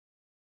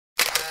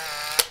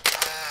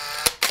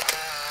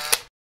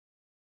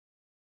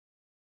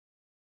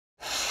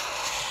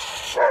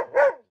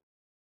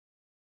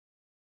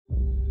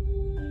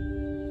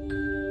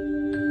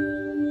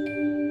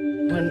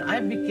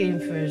I became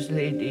First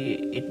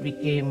Lady, it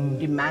became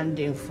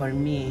demanding for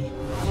me.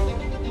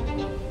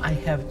 I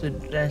have to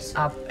dress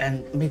up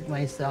and make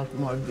myself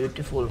more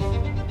beautiful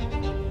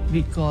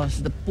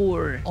because the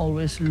poor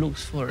always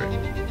looks for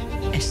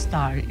a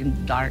star in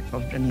the dark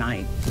of the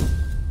night.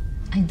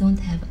 I don't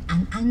have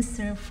an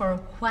answer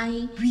for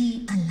why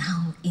we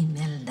allow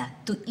Imelda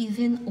to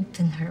even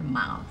open her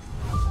mouth.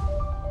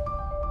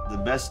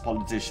 The best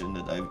politician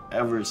that I've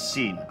ever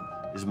seen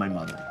is my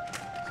mother.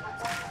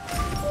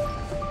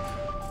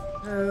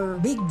 Her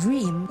big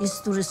dream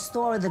is to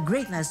restore the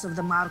greatness of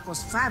the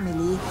Marcos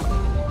family.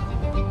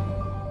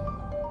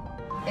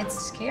 It's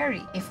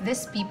scary if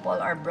these people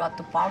are brought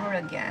to power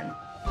again.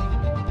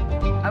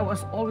 I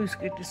was always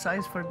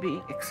criticized for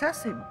being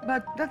excessive,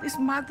 but that is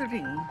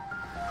mothering.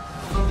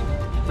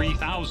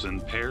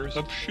 3,000 pairs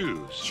of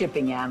shoes.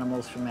 Shipping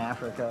animals from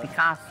Africa.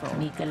 Picasso.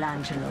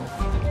 Michelangelo.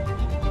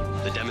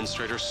 The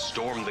demonstrators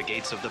stormed the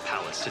gates of the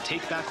palace to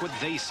take back what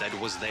they said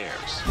was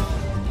theirs.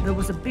 There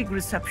was a big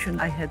reception.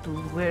 I had to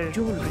wear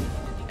jewelry.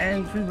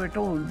 And we were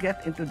told,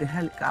 get into the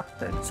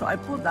helicopter. So I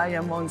put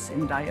diamonds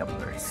in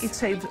diapers. It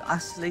saved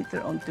us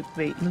later on to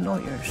pay the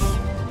lawyers.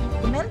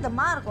 Imelda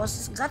Marcos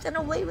has gotten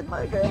away with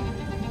murder.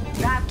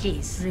 That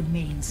case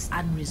remains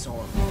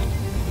unresolved.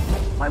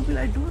 Why will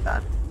I do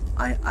that?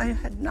 I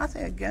had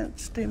nothing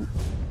against him,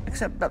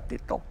 except that he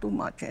talked too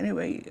much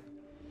anyway.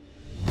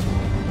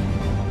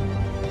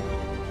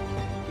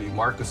 The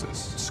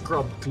Marcoses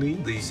scrubbed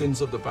clean the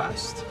sins of the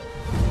past.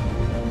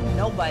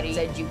 Nobody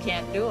said you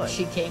can't do it.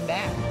 She came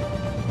back.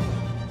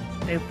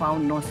 They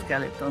found no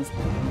skeletons,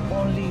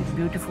 only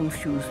beautiful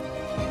shoes.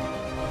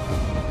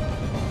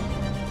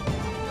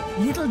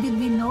 Little did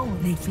we know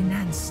they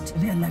financed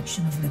the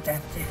election of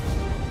Duterte,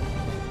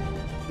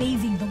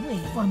 paving the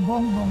way for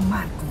Bongbong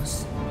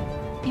Marcos.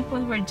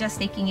 People were just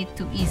taking it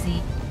too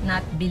easy,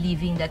 not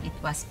believing that it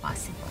was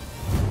possible.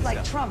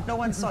 Like Trump, no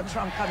one saw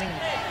Trump coming.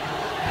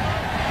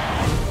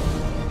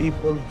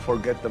 People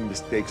forget the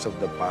mistakes of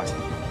the past,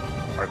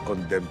 are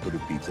condemned to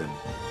repeat them.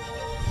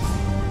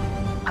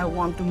 I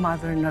want to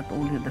mother not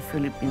only the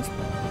Philippines,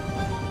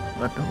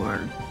 but the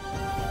world.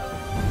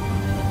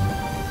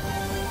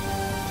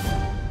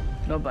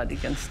 Nobody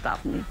can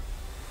stop me.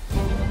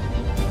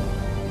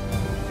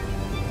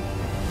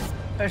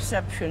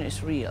 Perception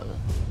is real,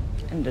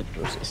 and the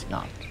truth is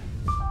not.